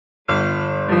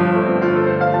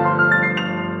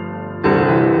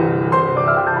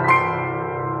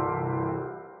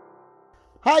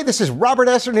Hi, this is Robert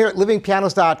Estrin here at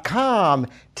livingpianos.com.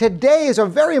 Today is a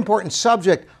very important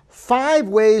subject, 5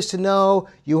 ways to know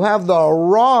you have the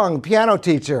wrong piano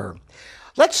teacher.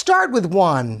 Let's start with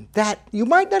one that you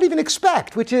might not even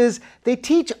expect, which is they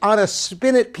teach on a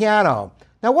spinet piano.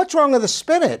 Now, what's wrong with a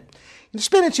spinet?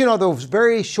 Spinets, you know, those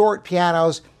very short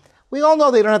pianos, we all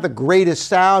know they don't have the greatest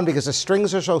sound because the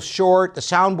strings are so short, the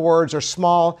soundboards are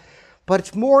small, but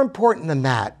it's more important than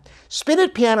that.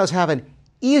 Spinet pianos have an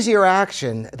easier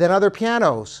action than other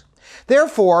pianos.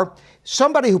 Therefore,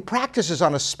 somebody who practices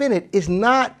on a spinet is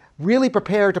not really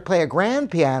prepared to play a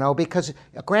grand piano because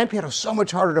a grand piano is so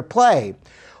much harder to play.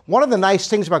 One of the nice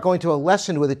things about going to a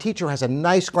lesson with a teacher who has a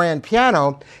nice grand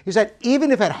piano is that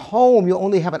even if at home you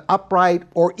only have an upright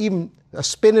or even a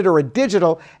spinet or a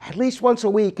digital, at least once a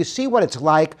week you see what it's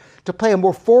like to play a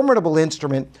more formidable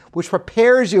instrument which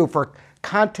prepares you for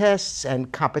contests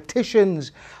and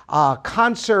competitions,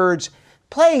 concerts,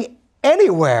 playing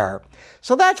anywhere.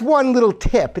 So that's one little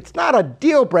tip. It's not a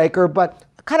deal breaker, but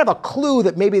kind of a clue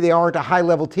that maybe they aren't a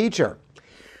high-level teacher.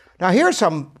 Now here's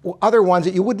some other ones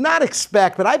that you would not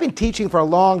expect, but I've been teaching for a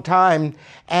long time,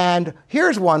 and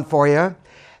here's one for you.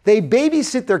 They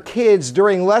babysit their kids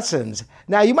during lessons.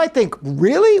 Now you might think,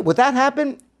 really? Would that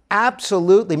happen?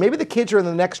 Absolutely. Maybe the kids are in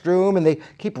the next room and they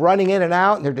keep running in and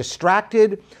out and they're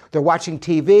distracted. They're watching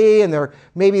TV and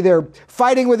maybe they're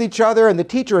fighting with each other and the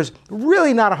teacher is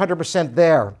really not 100%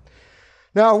 there.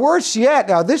 Now, worse yet,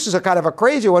 now this is a kind of a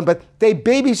crazy one, but they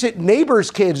babysit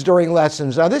neighbors' kids during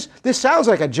lessons. Now this sounds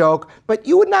like a joke, but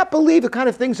you would not believe the kind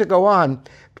of things that go on.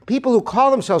 People who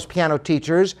call themselves piano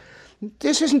teachers,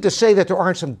 this isn't to say that there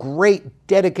aren't some great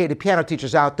dedicated piano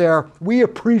teachers out there. We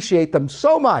appreciate them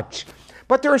so much.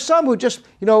 But there are some who just,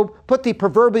 put the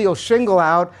proverbial shingle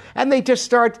out and they just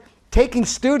start taking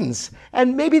students.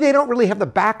 And maybe they don't really have the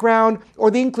background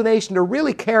or the inclination to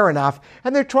really care enough.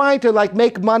 And they're trying to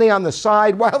make money on the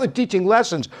side while they're teaching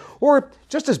lessons. Or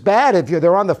just as bad if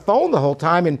they're on the phone the whole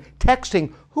time and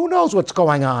texting. Who knows what's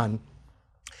going on?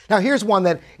 Now here's one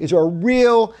that is a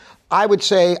real, I would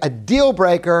say, a deal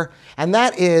breaker. And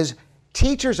that is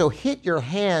teachers who hit your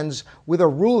hands with a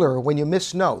ruler when you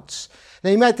miss notes. Now,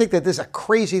 you might think that this is a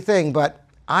crazy thing, but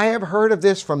I have heard of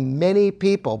this from many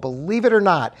people. Believe it or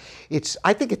not,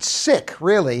 I think it's sick,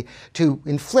 really, to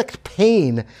inflict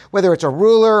pain, whether it's a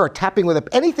ruler or tapping with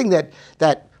anything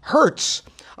that hurts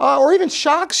or even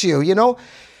shocks you,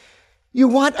 You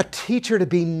want a teacher to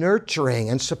be nurturing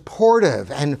and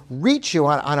supportive and reach you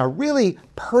on a really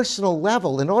personal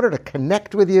level in order to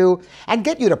connect with you and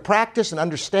get you to practice and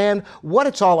understand what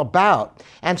it's all about.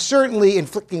 And certainly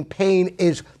inflicting pain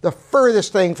is the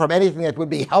furthest thing from anything that would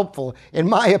be helpful, in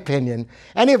my opinion.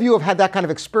 Any of you have had that kind of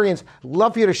experience,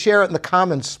 love for you to share it in the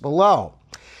comments below.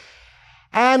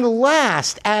 And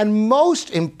last and most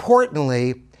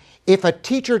importantly, if a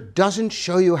teacher doesn't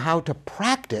show you how to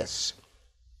practice,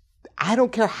 I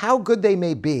don't care how good they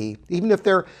may be, even if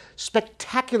they're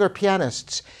spectacular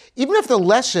pianists, even if the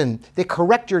lesson, they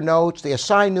correct your notes, they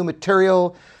assign new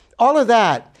material, all of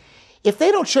that, if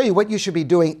they don't show you what you should be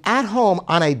doing at home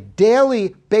on a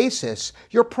daily basis,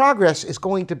 your progress is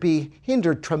going to be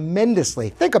hindered tremendously.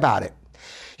 Think about it.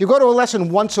 You go to a lesson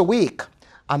once a week.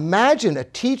 Imagine a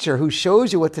teacher who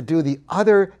shows you what to do the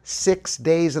other 6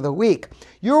 days of the week.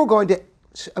 You're going to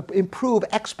improve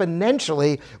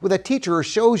exponentially with a teacher who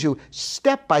shows you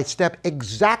step by step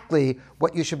exactly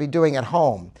what you should be doing at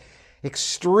home.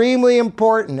 Extremely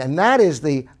important, and that is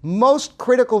the most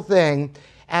critical thing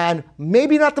and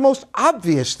maybe not the most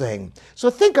obvious thing. So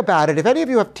think about it. If any of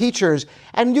you have teachers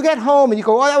and you get home and you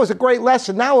go, oh, that was a great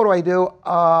lesson, now what do I do?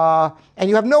 And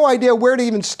you have no idea where to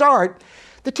even start,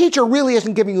 the teacher really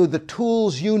isn't giving you the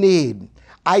tools you need.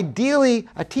 Ideally,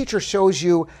 a teacher shows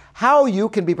you how you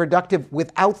can be productive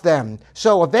without them.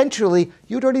 So eventually,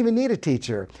 you don't even need a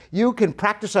teacher. You can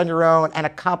practice on your own and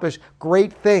accomplish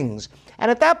great things. And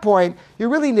at that point, you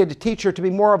really need a teacher to be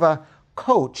more of a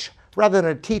coach rather than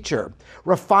a teacher,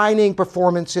 refining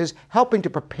performances, helping to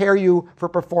prepare you for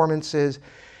performances,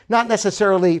 not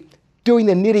necessarily doing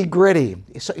the nitty-gritty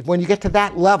when you get to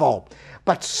that level.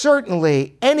 But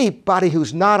certainly, anybody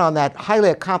who's not on that highly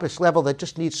accomplished level that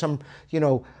just needs some,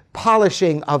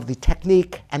 polishing of the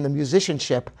technique and the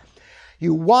musicianship,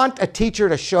 you want a teacher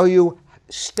to show you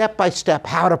step by step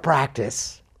how to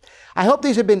practice. I hope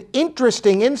these have been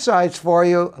interesting insights for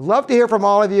you. I'd love to hear from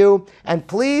all of you. And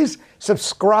please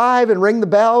subscribe and ring the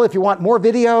bell if you want more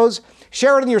videos.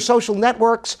 Share it on your social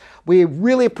networks. We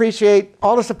really appreciate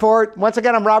all the support. Once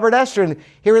again, I'm Robert Estrin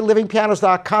here at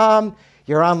livingpianos.com,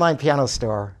 your online piano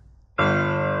store.